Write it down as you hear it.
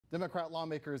Democrat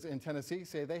lawmakers in Tennessee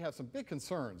say they have some big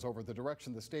concerns over the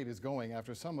direction the state is going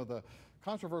after some of the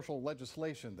controversial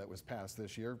legislation that was passed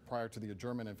this year prior to the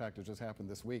adjournment. In fact, it just happened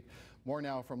this week. More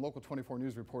now from Local 24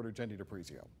 News reporter Jenny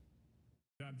DiPrizio.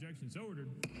 Objections ordered.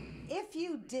 If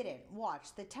you didn't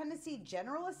watch the Tennessee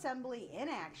General Assembly in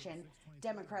action,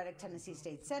 Democratic Tennessee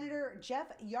State Senator Jeff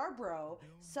Yarbrough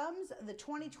sums the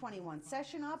 2021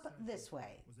 session up this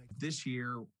way. This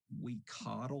year, we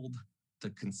coddled the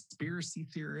conspiracy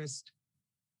theorist,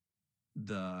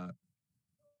 the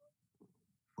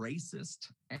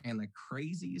racist, and the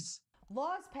crazies.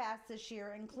 Laws passed this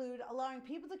year include allowing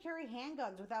people to carry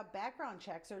handguns without background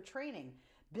checks or training.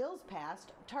 Bills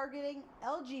passed targeting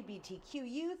LGBTQ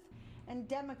youth, and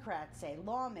Democrats say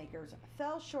lawmakers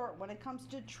fell short when it comes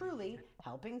to truly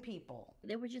helping people.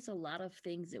 There were just a lot of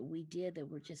things that we did that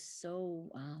were just so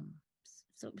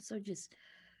just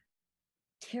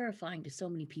terrifying to so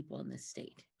many people in this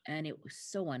state, and it was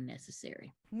so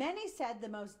unnecessary. Many said the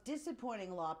most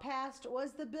disappointing law passed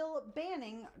was the bill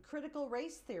banning critical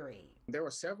race theory. There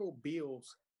were several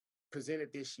bills presented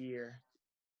this year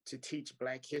to teach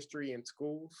Black history in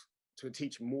schools, to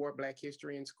teach more Black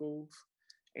history in schools.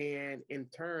 And in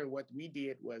turn, what we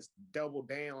did was double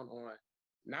down on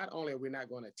not only are we not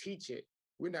going to teach it,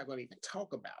 we're not going to even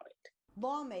talk about it.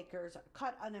 Lawmakers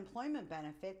cut unemployment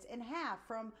benefits in half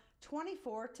from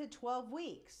 24 to 12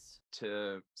 weeks.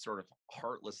 To sort of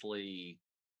heartlessly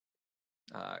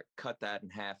cut that in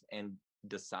half and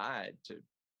decide to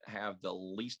have the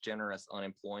least generous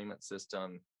unemployment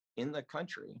system in the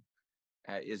country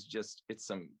is just, it's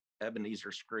some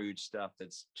Ebenezer Scrooge stuff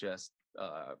that's just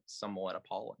somewhat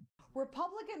appalling.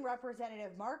 Republican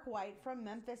Representative Mark White from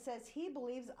Memphis says he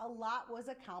believes a lot was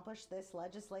accomplished this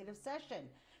legislative session,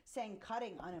 saying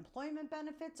cutting unemployment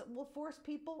benefits will force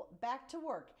people back to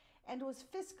work and was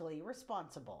fiscally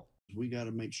responsible. We got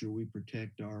to make sure we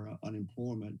protect our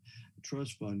unemployment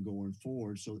trust fund going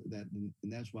forward, so that, and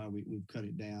that's why we've cut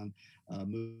it down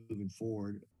moving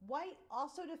forward. White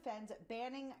also defends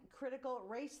banning critical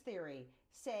race theory,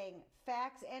 saying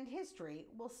facts and history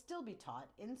will still be taught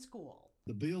in school.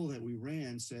 The bill that we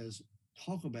ran says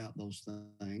talk about those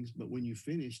things, but when you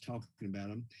finish talking about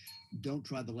them, don't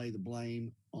try to lay the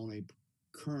blame on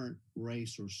a current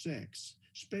race or sex,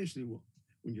 especially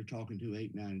when you're talking to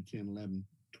 8, 9, 10, 11,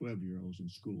 12-year-olds in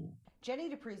school. Jenny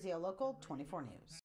DiPrizio, Local 24 News.